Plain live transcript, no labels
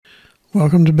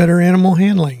Welcome to Better Animal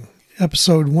Handling,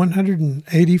 episode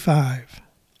 185.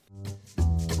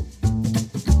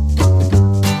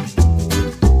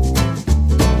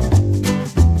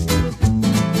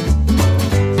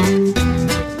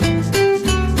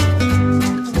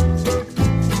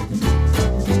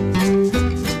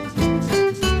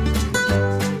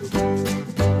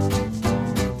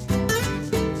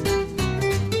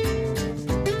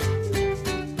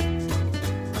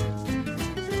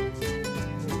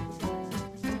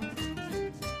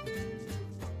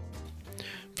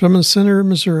 From the center of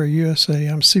Missouri, USA,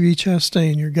 I'm C.B.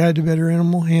 Chastain, your guide to better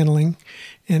animal handling,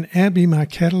 and Abby, my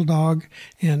cattle dog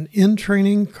and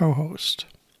in-training co-host.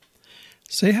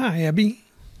 Say hi, Abby.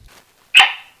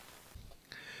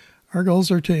 Our goals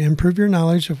are to improve your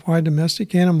knowledge of why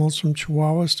domestic animals from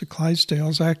Chihuahuas to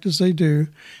Clydesdales act as they do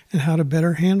and how to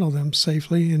better handle them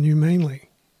safely and humanely.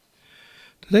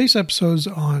 Today's episode is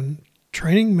on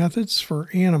training methods for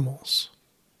animals.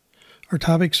 Our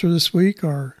topics for this week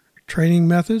are training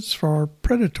methods for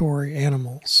predatory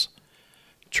animals,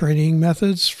 training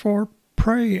methods for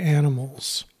prey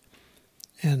animals,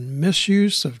 and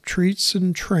misuse of treats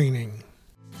and training.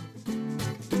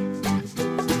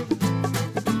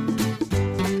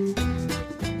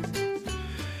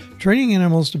 Training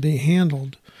animals to be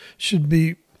handled should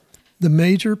be the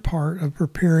major part of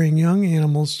preparing young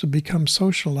animals to become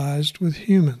socialized with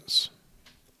humans.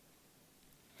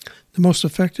 The most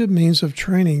effective means of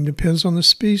training depends on the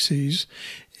species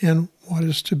and what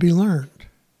is to be learned.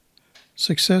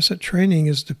 Success at training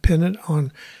is dependent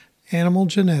on animal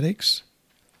genetics,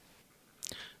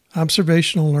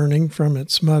 observational learning from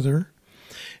its mother,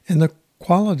 and the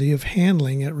quality of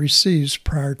handling it receives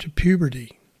prior to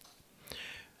puberty.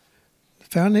 The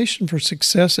foundation for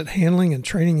success at handling and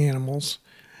training animals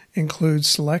includes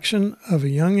selection of a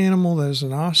young animal that is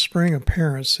an offspring of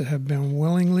parents that have been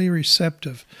willingly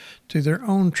receptive to their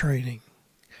own training,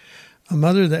 a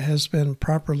mother that has been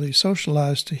properly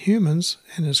socialized to humans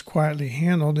and is quietly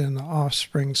handled in the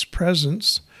offspring's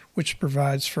presence, which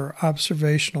provides for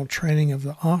observational training of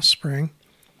the offspring,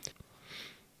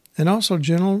 and also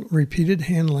gentle, repeated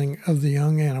handling of the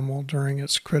young animal during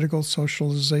its critical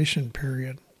socialization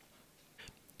period.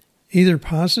 Either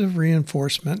positive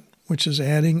reinforcement, which is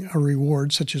adding a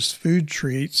reward such as food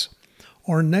treats,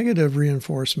 or negative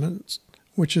reinforcement,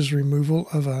 which is removal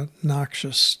of a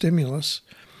noxious stimulus,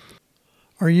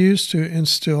 are used to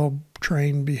instill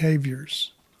trained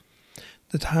behaviors.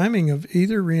 The timing of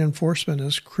either reinforcement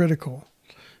is critical.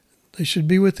 They should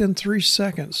be within 3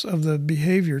 seconds of the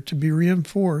behavior to be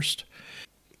reinforced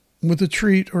with a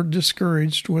treat or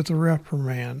discouraged with a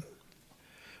reprimand.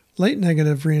 Late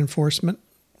negative reinforcement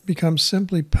becomes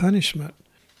simply punishment,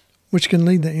 which can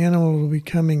lead the animal to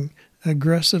becoming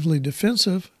aggressively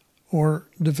defensive or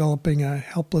developing a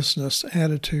helplessness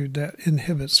attitude that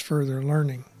inhibits further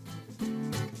learning.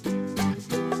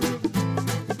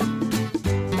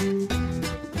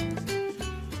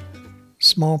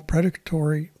 Small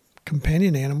predatory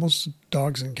companion animals,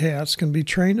 dogs and cats, can be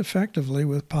trained effectively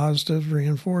with positive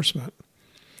reinforcement.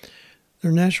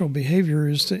 Their natural behavior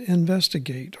is to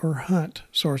investigate or hunt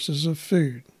sources of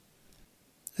food,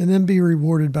 and then be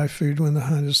rewarded by food when the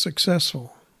hunt is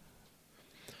successful.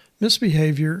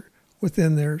 Misbehavior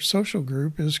within their social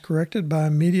group is corrected by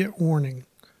immediate warning,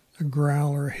 a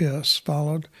growl or hiss,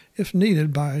 followed, if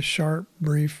needed, by a sharp,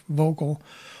 brief, vocal,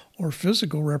 or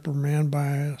physical reprimand by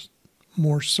a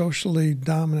more socially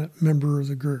dominant member of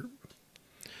the group.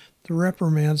 The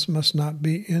reprimands must not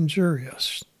be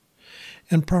injurious,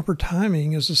 and proper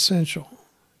timing is essential.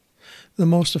 The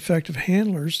most effective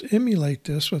handlers emulate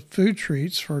this with food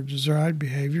treats for desired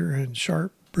behavior and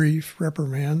sharp, brief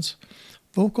reprimands,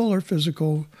 vocal or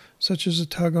physical, such as a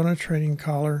tug on a training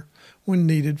collar when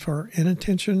needed for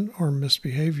inattention or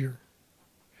misbehavior.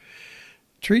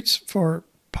 Treats for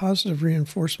positive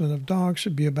reinforcement of dogs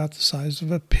should be about the size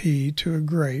of a pea to a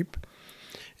grape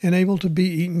and able to be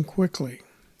eaten quickly.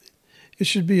 It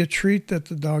should be a treat that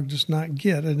the dog does not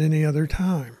get at any other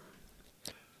time.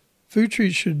 Food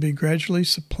treats should be gradually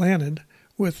supplanted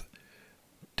with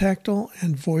tactile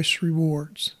and voice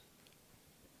rewards,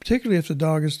 particularly if the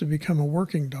dog is to become a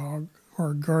working dog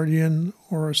or a guardian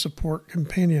or a support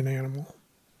companion animal.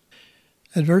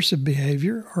 Adversive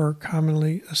behavior are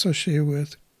commonly associated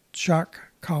with shock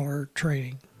collar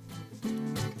training.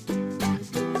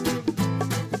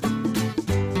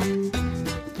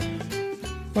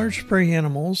 Large prey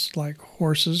animals like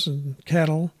horses and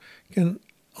cattle can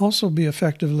also be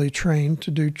effectively trained to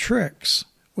do tricks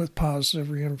with positive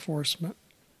reinforcement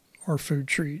or food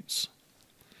treats.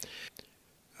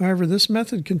 However, this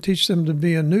method can teach them to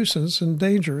be a nuisance and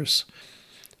dangerous,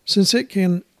 since it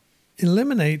can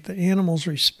eliminate the animal's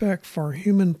respect for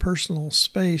human personal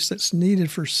space that's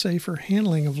needed for safer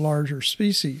handling of larger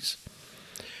species.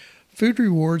 Food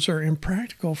rewards are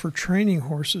impractical for training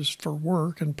horses for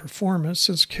work and performance,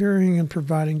 since carrying and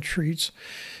providing treats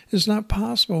is not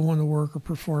possible when the work or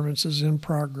performance is in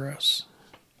progress.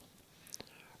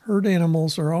 Herd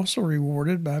animals are also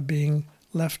rewarded by being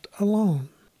left alone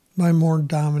by more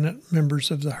dominant members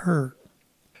of the herd.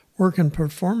 Work and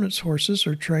performance horses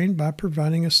are trained by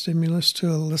providing a stimulus to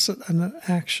elicit an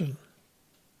action.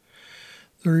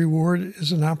 The reward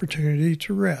is an opportunity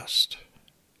to rest.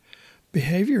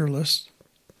 Behavioralists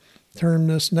term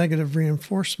this negative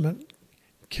reinforcement,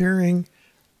 carrying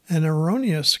an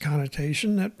erroneous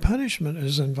connotation that punishment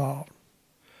is involved.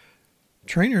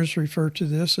 Trainers refer to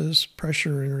this as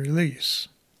pressure and release,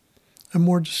 a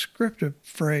more descriptive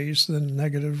phrase than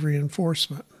negative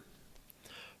reinforcement.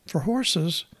 For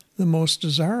horses, the most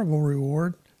desirable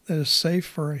reward that is safe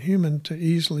for a human to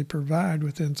easily provide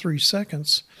within 3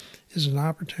 seconds is an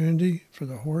opportunity for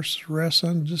the horse to rest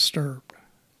undisturbed.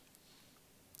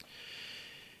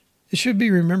 It should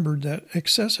be remembered that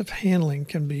excessive handling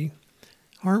can be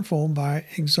harmful by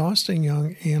exhausting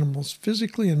young animals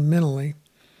physically and mentally,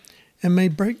 and may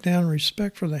break down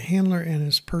respect for the handler and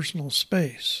his personal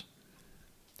space.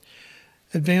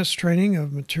 Advanced training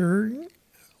of mature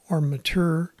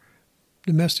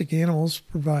domestic animals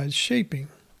provides shaping,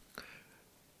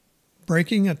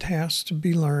 breaking a task to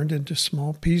be learned into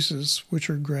small pieces which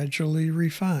are gradually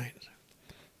refined.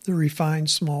 The refined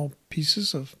small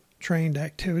pieces of trained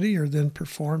activity are then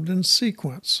performed in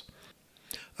sequence,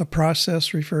 a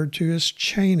process referred to as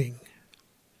chaining.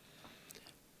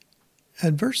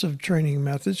 Aversive training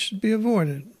methods should be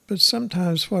avoided, but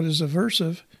sometimes what is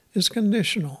aversive is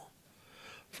conditional.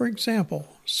 For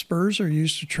example, spurs are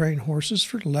used to train horses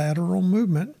for lateral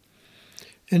movement,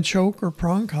 and choke or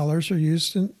prong collars are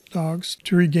used in dogs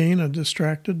to regain a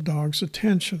distracted dog's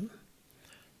attention.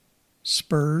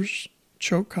 Spurs,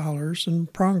 choke collars,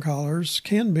 and prong collars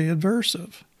can be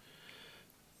aversive,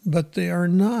 but they are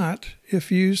not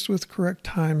if used with correct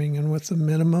timing and with the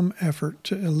minimum effort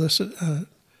to elicit an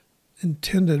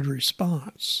intended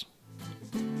response.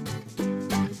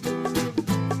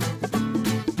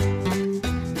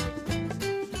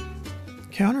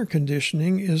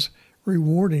 Counter-conditioning is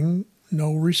rewarding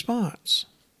no response.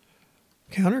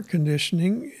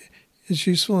 Counter-conditioning is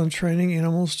useful in training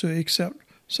animals to accept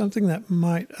something that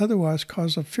might otherwise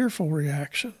cause a fearful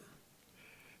reaction.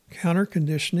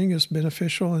 Counter-conditioning is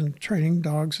beneficial in training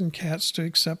dogs and cats to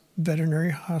accept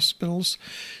veterinary hospitals,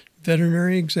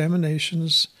 veterinary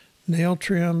examinations, nail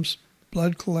trims,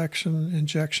 blood collection,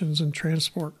 injections, and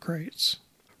transport crates.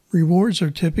 Rewards are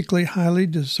typically highly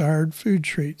desired food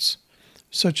treats,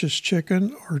 such as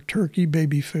chicken or turkey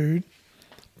baby food,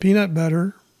 peanut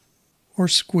butter, or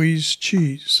squeezed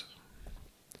cheese.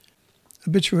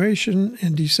 Habituation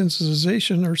and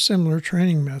desensitization are similar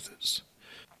training methods.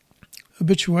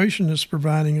 Habituation is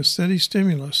providing a steady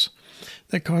stimulus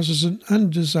that causes an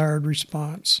undesired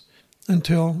response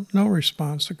until no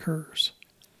response occurs.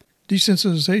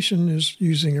 Desensitization is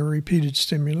using a repeated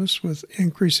stimulus with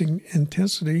increasing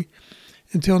intensity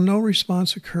until no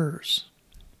response occurs.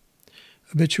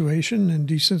 Habituation and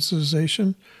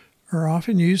desensitization are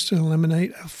often used to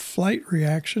eliminate a flight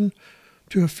reaction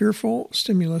to a fearful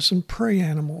stimulus in prey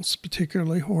animals,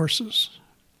 particularly horses.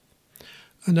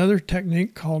 Another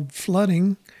technique called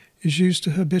flooding is used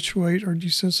to habituate or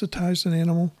desensitize an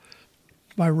animal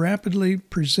by rapidly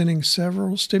presenting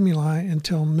several stimuli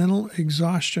until mental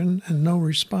exhaustion and no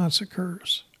response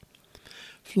occurs.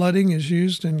 Flooding is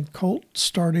used in colt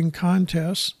starting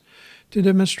contests to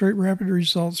demonstrate rapid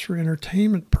results for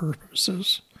entertainment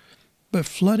purposes, but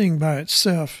flooding by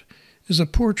itself is a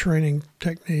poor training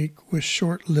technique with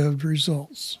short-lived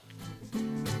results.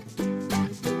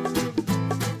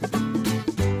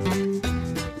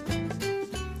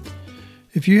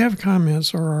 If you have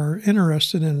comments or are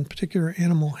interested in particular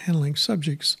animal handling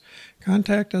subjects,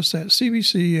 contact us at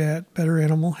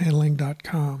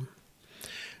cbc@betteranimalhandling.com.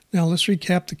 Now let's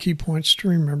recap the key points to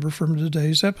remember from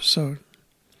today's episode.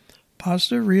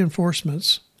 Positive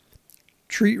reinforcements,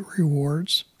 treat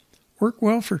rewards, work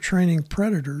well for training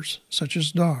predators such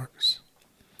as dogs.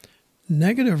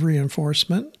 Negative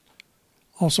reinforcement,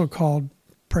 also called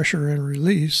pressure and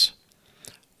release,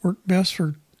 work best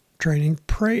for training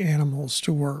prey animals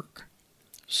to work,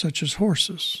 such as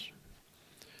horses.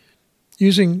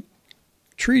 Using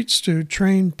treats to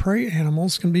train prey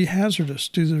animals can be hazardous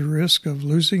due to the risk of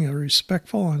losing a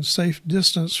respectful and safe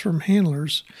distance from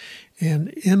handlers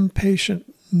and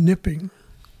impatient nipping.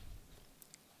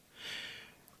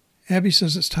 Abby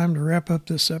says it's time to wrap up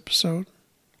this episode.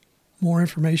 More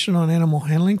information on animal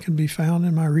handling can be found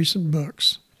in my recent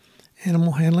books,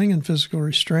 Animal Handling and Physical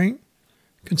Restraint,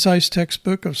 Concise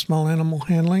Textbook of Small Animal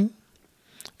Handling,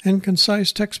 and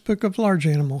Concise Textbook of Large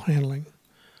Animal Handling,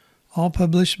 all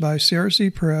published by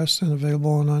CRC Press and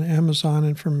available on Amazon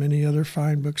and from many other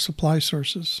fine book supply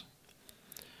sources.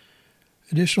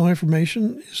 Additional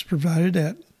information is provided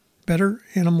at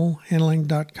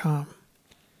betteranimalhandling.com.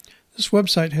 This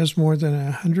website has more than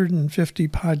 150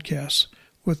 podcasts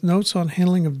with notes on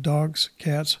handling of dogs,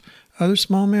 cats, other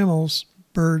small mammals,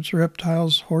 birds,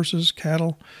 reptiles, horses,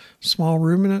 cattle, small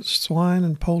ruminants, swine,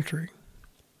 and poultry.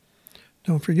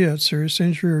 Don't forget, serious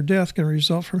injury or death can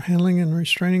result from handling and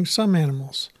restraining some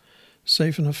animals.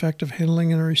 Safe and effective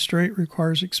handling and restraint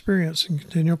requires experience and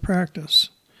continual practice.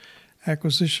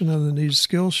 Acquisition of the needed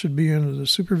skills should be under the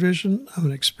supervision of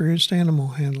an experienced animal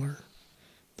handler.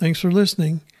 Thanks for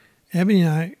listening. Abby and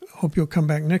I hope you'll come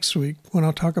back next week when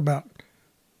I'll talk about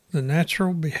the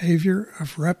natural behavior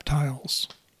of reptiles.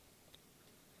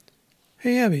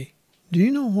 Hey, Abby, do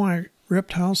you know why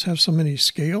reptiles have so many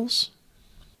scales?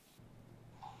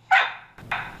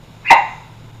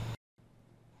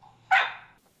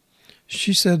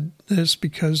 She said that it's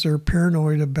because they're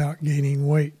paranoid about gaining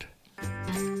weight.